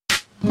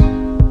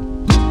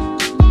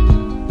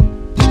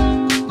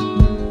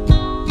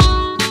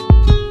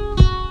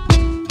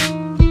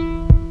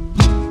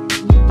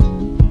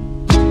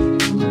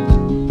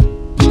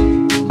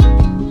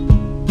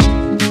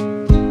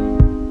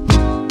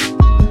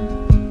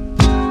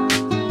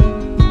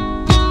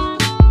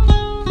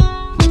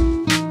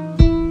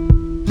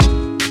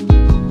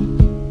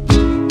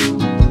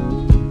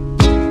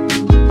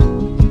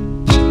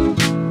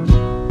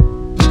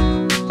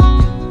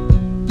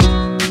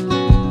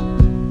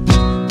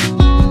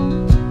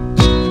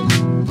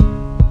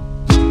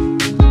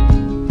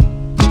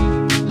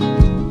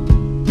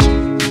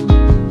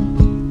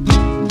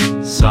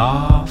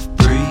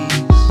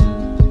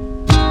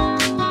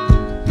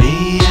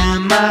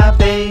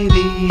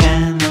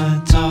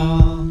the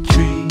tall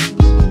trees.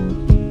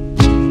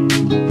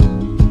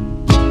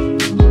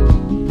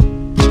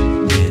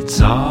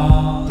 It's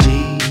all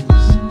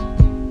ease.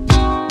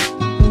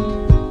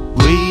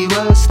 We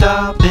were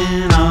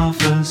stopping off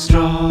for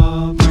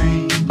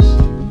strawberries.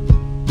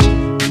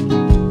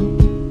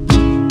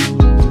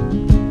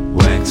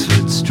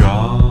 Wexford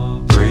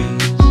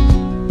strawberries.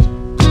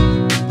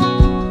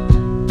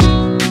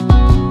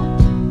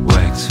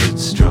 Wexford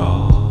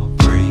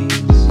strawberries.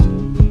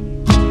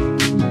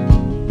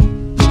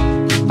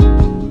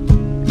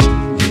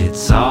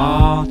 It's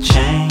all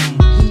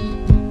changed.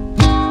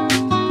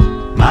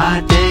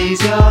 My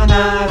days, your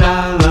night,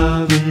 our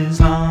love is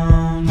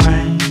long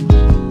range.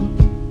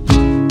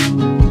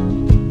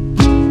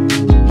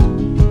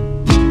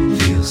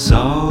 Feels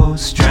so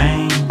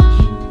strange.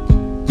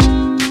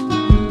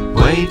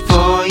 Wait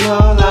for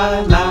your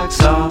light like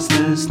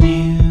Saucer's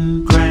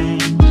new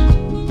grange.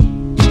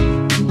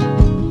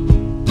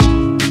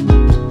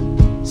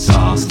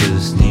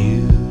 Saucer's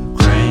new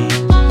grange.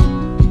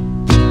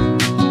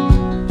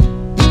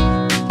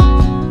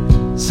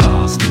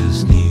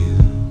 Saucer's new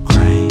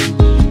grange.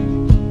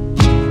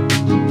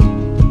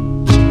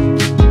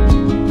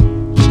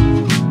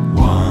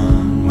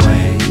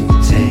 One-way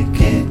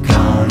ticket,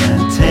 gonna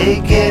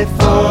take it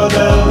for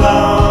the